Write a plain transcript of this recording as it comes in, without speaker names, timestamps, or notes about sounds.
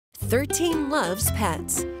13 loves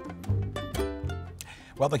pets.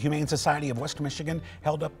 Well, the Humane Society of West Michigan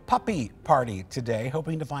held a puppy party today,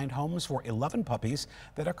 hoping to find homes for 11 puppies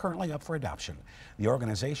that are currently up for adoption. The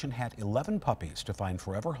organization had 11 puppies to find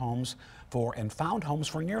forever homes for and found homes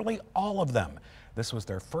for nearly all of them. This was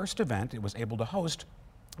their first event it was able to host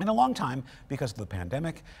in a long time because of the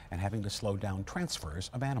pandemic and having to slow down transfers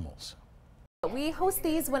of animals. We host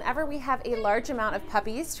these whenever we have a large amount of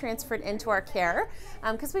puppies transferred into our care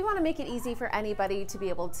because we want to make it easy for anybody to be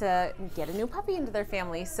able to get a new puppy into their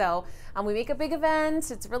family. So we make a big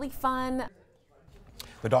event. It's really fun.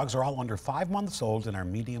 The dogs are all under 5 months old and are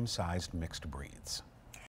medium-sized mixed breeds.